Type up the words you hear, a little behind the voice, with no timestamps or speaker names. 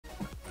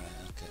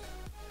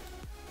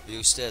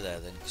You stay there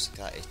then, because I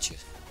can't hit you.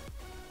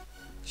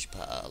 Because you're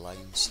part out of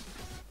lines.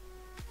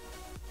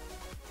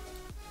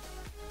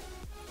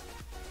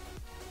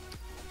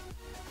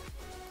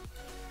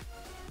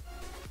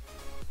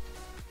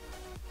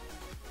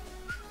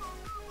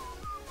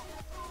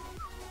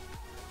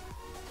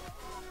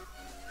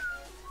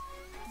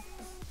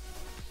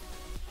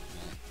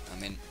 Right,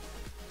 I'm in.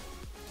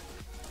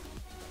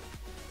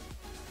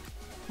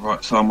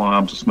 Right, so am I.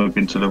 I'm just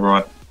moving to the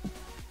right. Do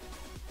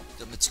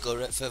you want me to go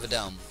right further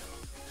down?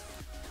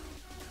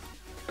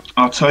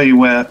 I'll tell you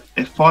where.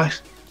 If you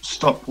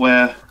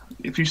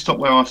stop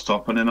where I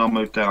stop, and then I'll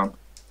move down,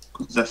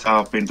 because that's how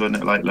I've been doing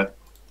it lately.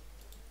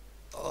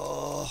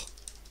 Oh,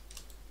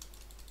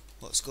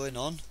 what's going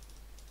on?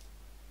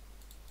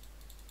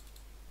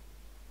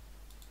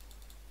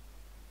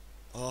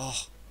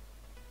 Oh,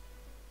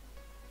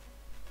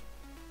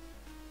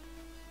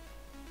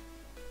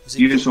 has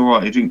he You was pulled? all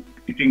right. You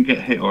didn't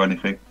get hit or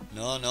anything.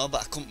 No, no,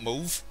 but I couldn't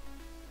move.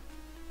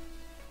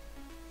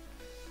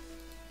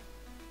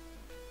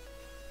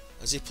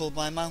 Has he pulled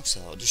my mouse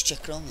out? Just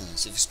check around there,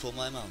 see if he's pulled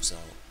my mouse out.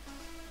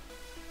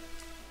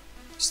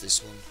 It's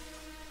this one.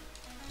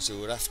 Because we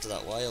were after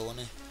that wire, wasn't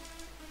he?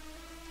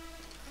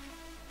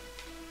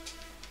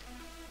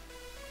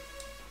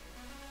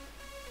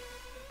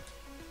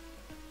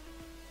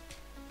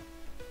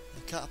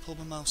 I can't pull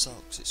my mouse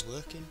out because it's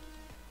working.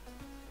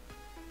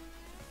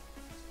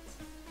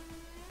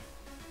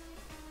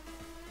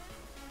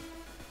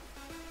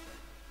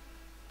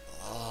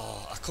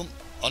 Oh, I couldn't,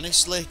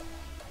 honestly,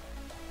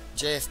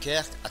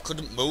 JFK, I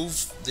couldn't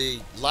move. The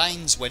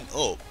lines went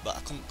up, but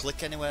I couldn't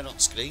click anywhere on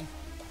screen.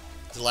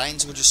 The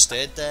lines were just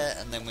stayed there,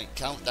 and then when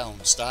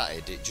countdown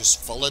started, it just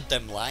followed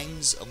them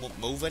lines and wouldn't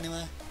move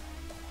anywhere.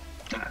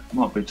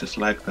 Might be just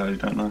lag though. You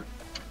don't know.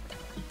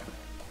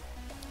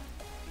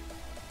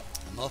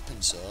 I'm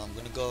hoping so. I'm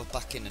going to go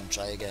back in and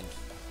try again.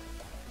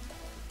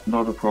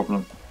 Not a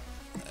problem.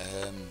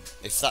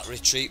 If that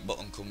retreat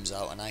button comes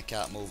out and I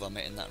can't move, I'm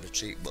hitting that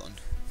retreat button.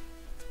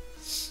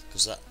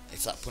 Because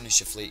if that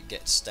Punisher fleet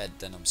gets dead,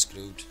 then I'm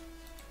screwed.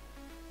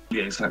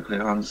 Yeah, exactly.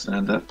 I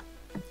understand that.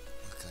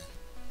 Okay.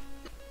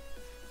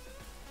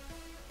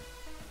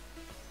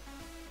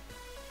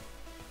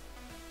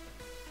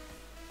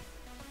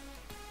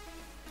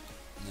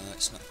 No,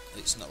 it's not.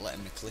 It's not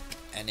letting me click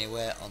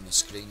anywhere on the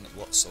screen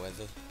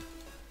whatsoever.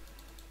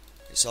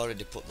 It's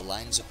already put the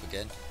lines up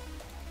again.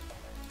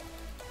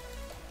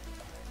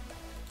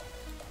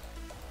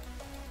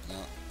 No,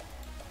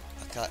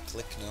 I can't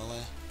click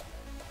nowhere.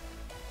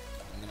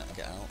 I'm gonna have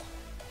to get out.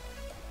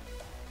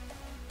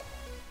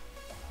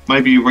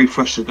 Maybe you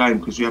refresh the game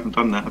because you haven't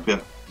done that, have you?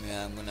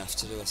 Yeah, I'm gonna have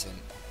to do. I think.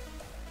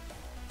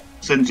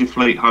 Send your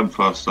fleet home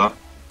first, though.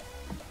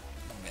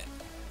 Yeah.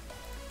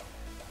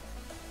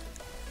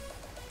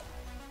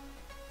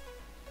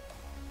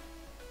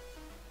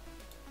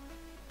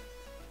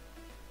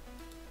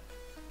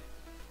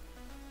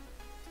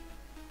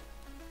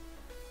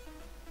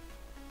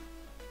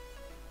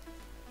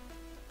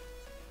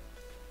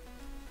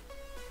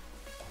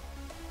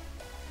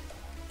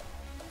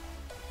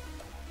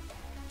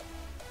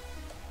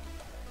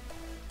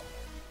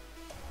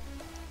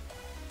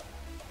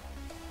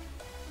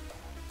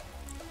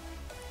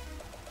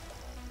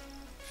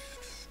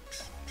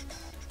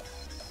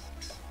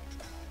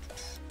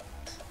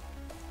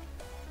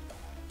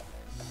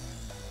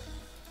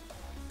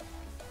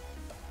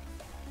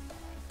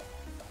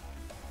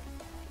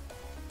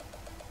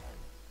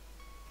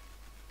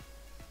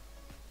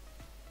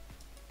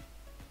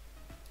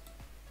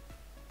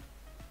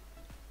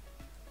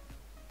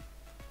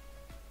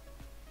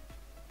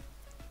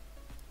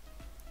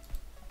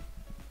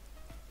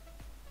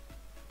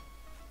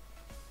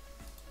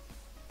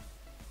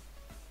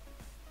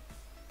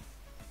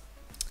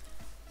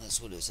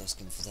 That's what it's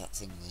asking for, that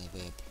thing there,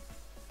 babe.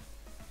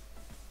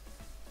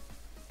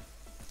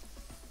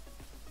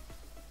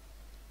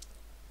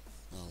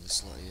 Oh,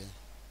 this lot here.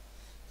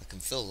 I can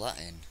fill that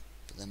in,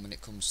 but then when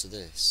it comes to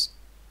this...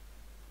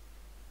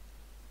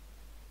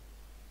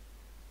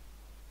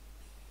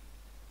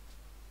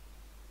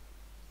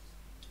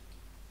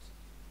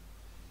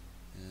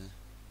 Yeah.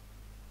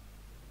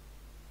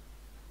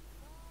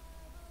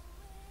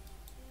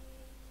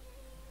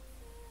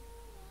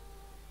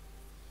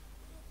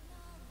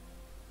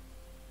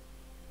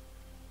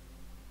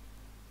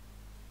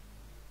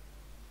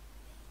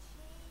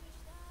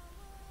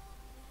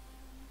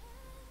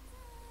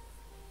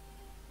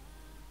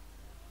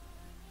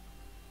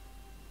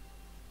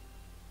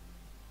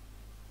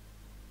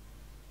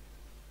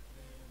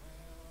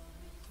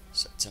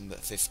 September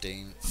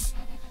 15th.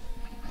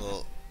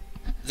 Well,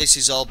 this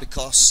is all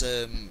because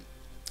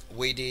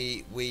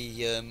we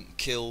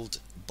killed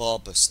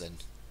Barbus then.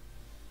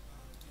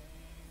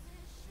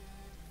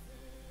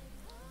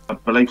 I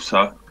believe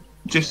so.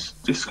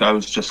 Just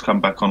Disco's just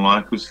come back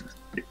online because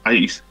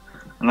 80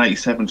 and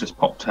 87 just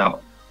popped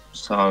out,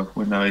 so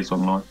we know he's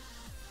online.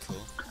 Cool.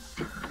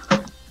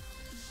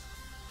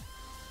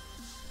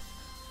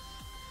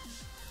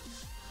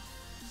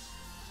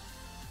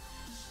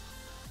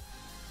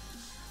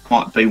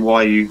 Might be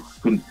why you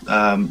couldn't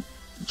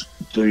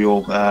do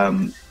your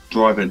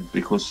driving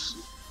because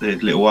the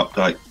little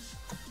update.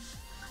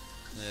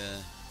 Yeah.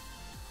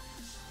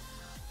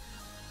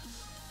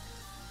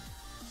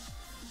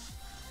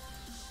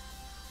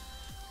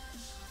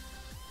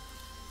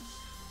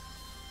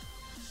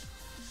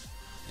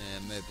 Yeah,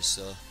 maybe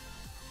so. I'm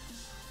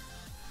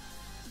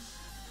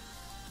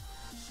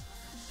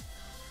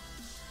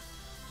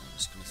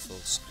just gonna full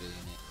screen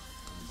it,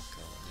 come back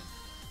out again.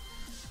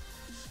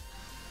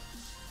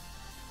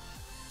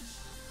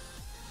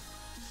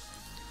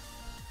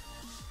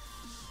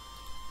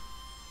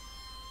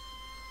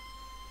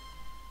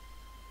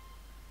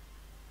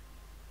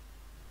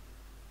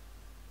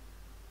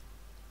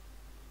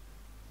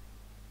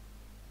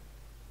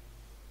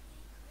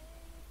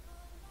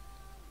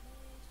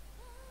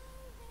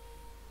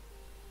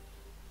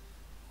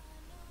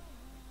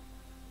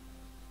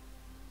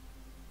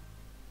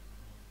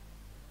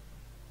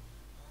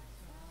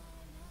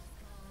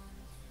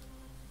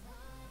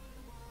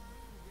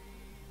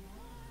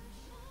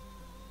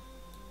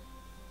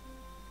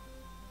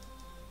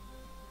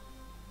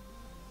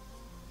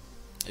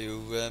 Are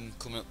you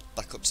coming up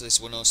back up to this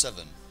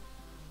 107?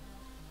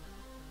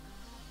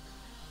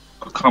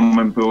 I can't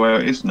remember where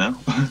it is now.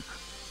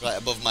 Right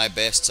above my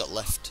base, top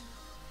left.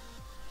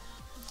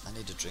 I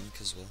need a drink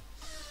as well.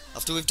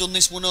 After we've done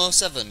this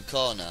 107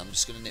 corner, I'm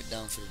just going to nip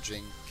down for a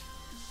drink.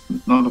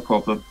 Not a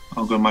problem.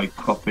 I'm going to make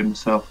coffee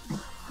myself.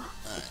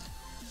 Alright,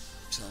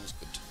 sounds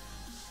good.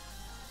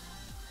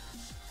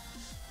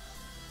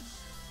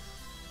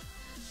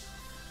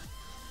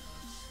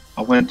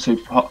 I went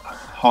too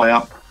high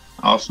up.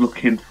 I was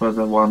looking for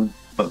the one,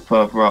 but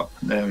further up.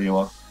 There you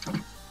are.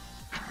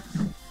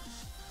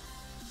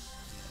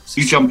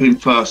 You jump in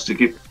first to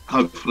give.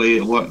 Hopefully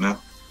it'll work now.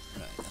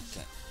 Right,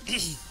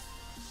 okay.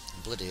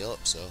 Bloody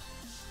hope so.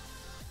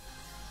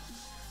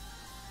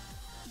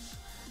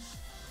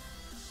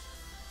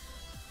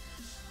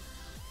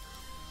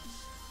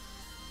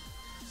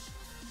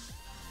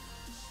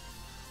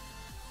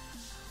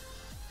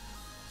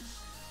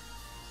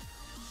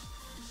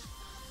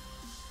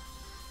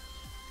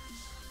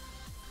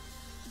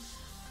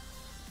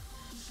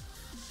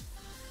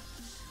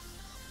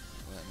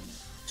 Wait a minute.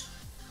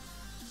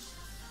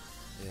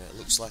 Yeah, it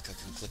looks like I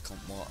can click on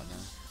water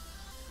now.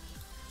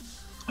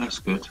 That's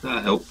good.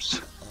 That helps.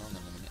 Oh, hang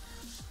on a minute.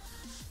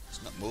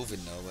 It's not moving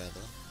nowhere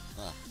though.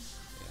 Ah,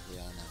 yeah, we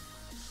are now.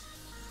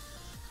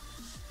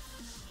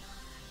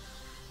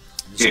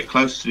 Get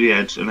close to the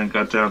edge and then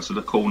go down to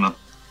the corner.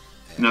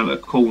 Yeah. You know, the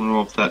corner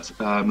of that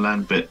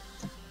land bit.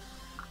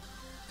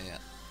 Yeah.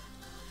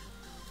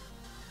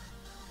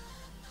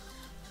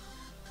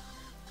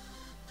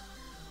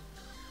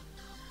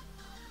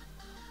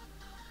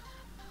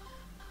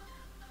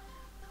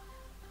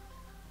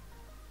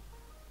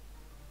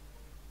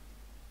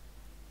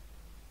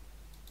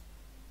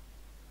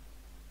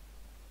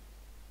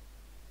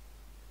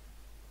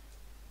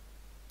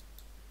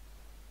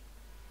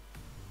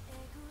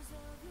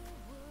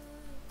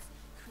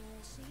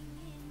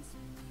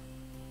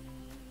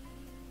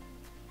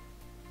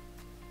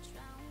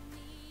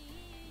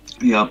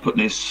 Yeah, I put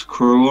this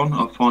crew on.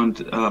 I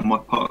find my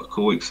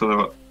particle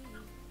accelerator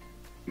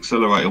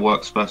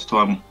works first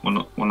time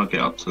when I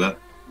get up to there,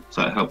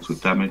 so it helps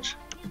with damage.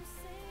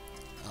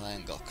 I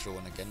ain't got a crew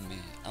on again, mate.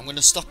 I'm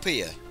gonna stop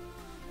here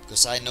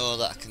because I know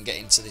that I can get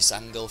into this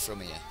angle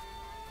from here.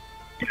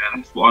 Yeah,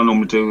 that's what I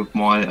normally do with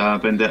my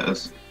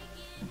vendettas.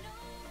 Right,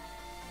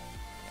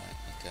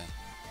 okay.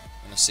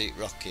 When I see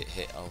rocket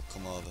hit, I'll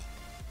come over.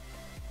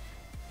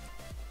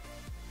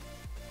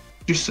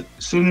 Just as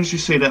soon as you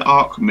see that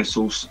arc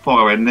missiles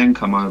firing, then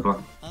come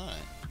over. Alright,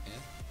 yeah.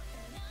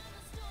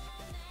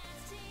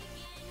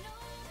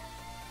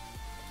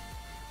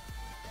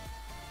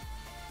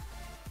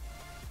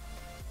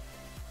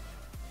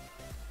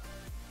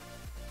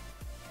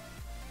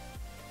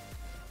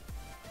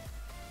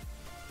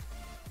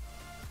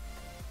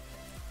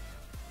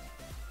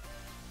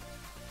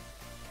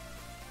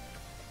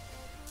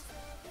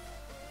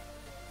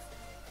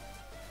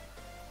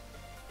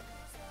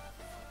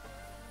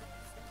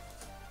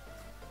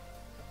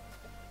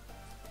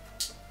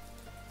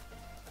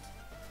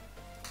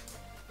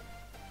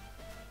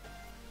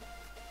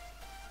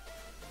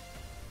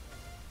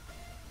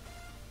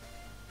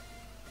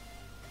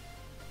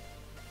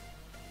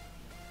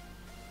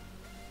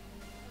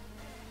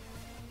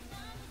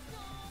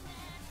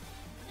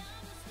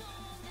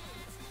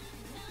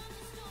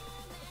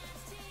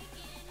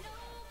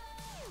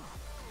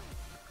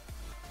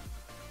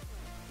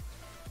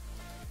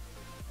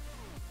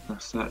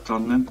 That's that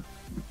done then.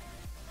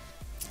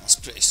 That's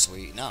pretty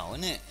sweet now,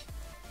 isn't it?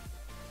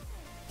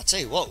 I tell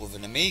you what, with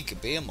an Amiga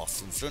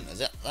Behemoth in front of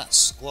that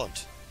squad,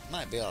 it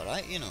might be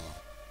alright, you know.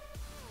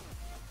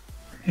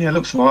 Yeah, it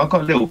looks alright. I've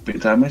got a little bit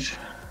of damage.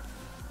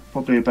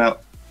 Probably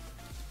about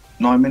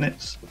 9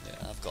 minutes.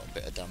 Yeah, I've got a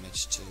bit of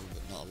damage too,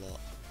 but not a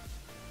lot.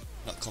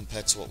 Not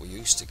compared to what we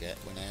used to get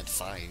when I had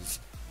 5.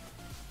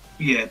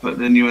 Yeah, but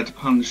then you had to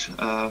punch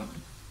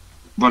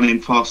running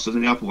faster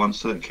than the other ones,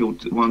 so it killed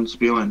the ones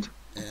behind.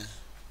 Yeah.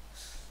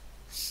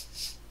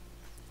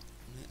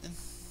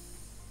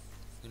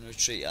 gonna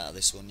retreat out of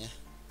this one, yeah?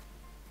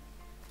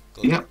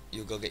 Yeah.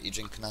 You go get your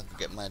drink and I'll go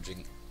get my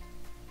drink.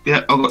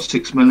 Yeah, I've got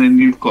 6 million,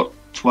 you've got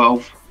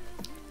 12.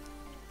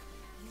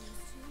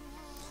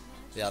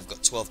 Yeah, I've got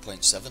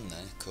 12.7 there,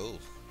 cool.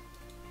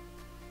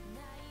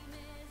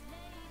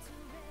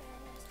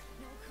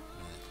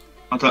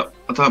 I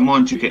don't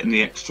mind you getting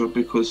the extra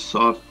because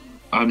I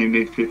only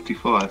need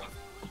 55.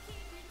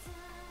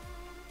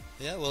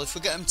 Yeah, well, if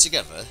we get them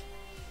together,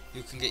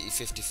 you can get your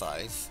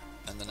 55,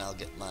 and then I'll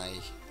get my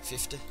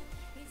 50.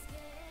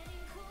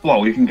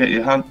 Well, you can get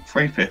your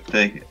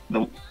 350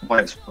 the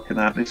way it's working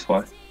out this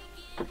way.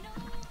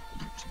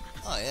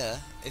 Oh yeah,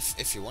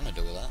 if you want to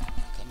do that,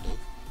 I can do.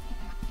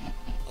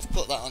 I've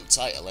put that on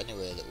title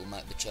anyway, that we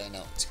might be trying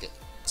out to get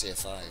tier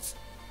 5.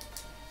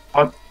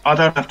 I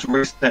don't have to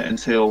reset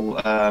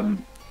until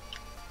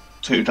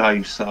 2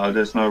 days, so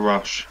there's no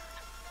rush.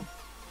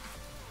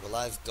 Well,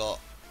 I've got,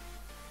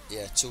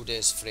 2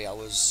 days, 3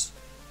 hours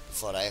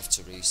before I have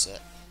to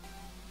reset,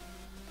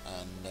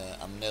 and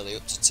I'm nearly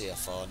up to tier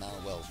 4 now.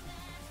 Well,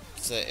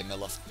 30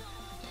 mil off,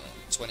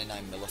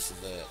 29 mil off of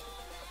the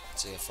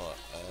tier 4.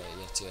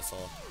 Tier 4.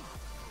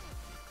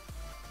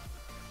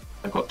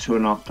 I've got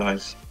 2.5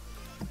 days.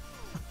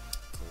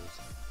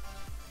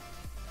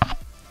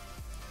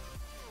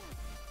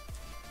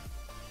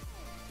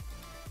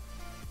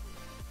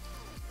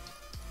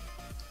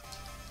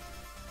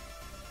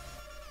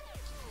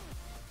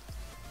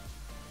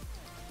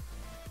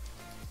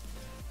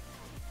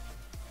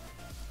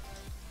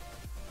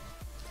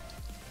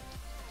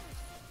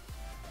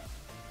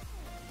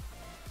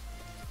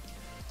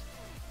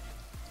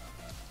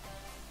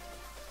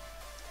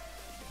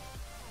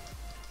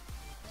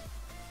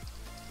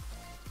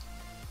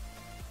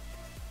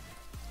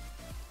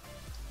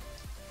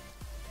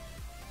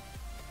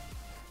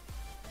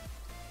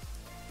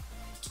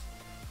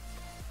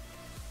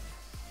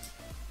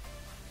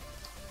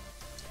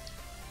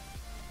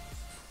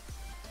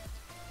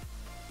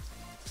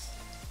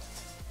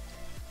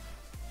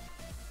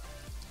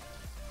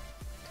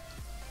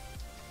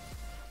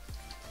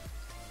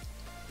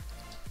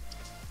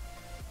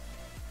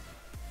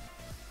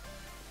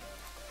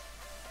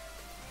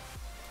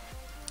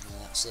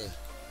 That's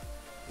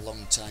a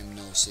long time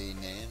no see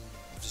name.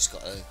 I've just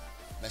got a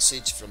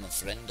message from a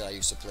friend I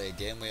used to play a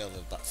game with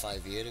about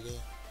 5 years ago.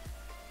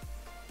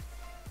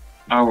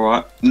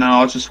 Alright, no,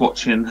 I was just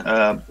watching,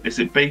 is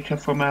it Beaker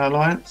from our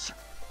Alliance?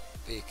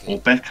 Beaker. Or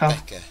Becca?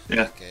 Becca. Yeah.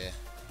 Becca,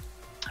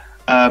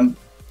 yeah.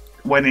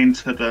 Went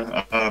into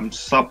the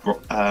sub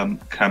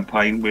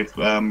campaign with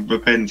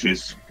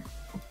Revenges.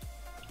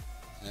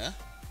 Yeah?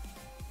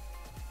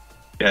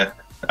 Yeah,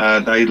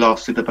 they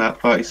lasted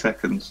about 30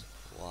 seconds.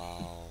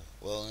 Wow.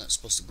 Well, that's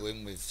supposed to go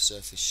in with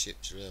surface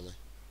ships, really.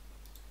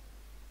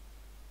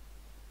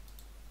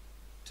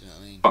 Do you know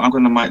what I mean? But I'm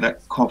going to make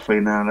that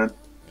coffee now then.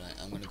 Right,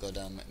 I'm going to go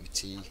down and make my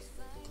tea and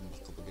come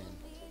back up again.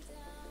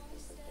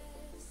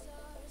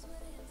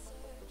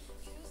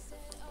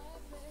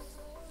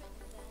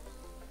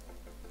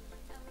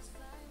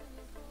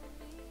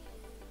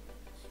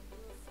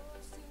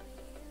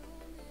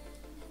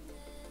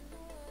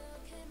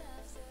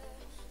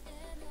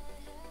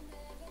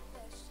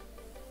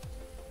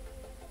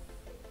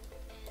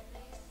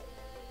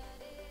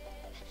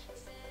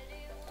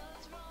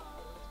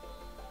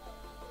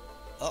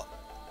 Oh,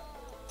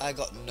 I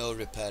got no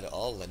repair at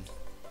all then.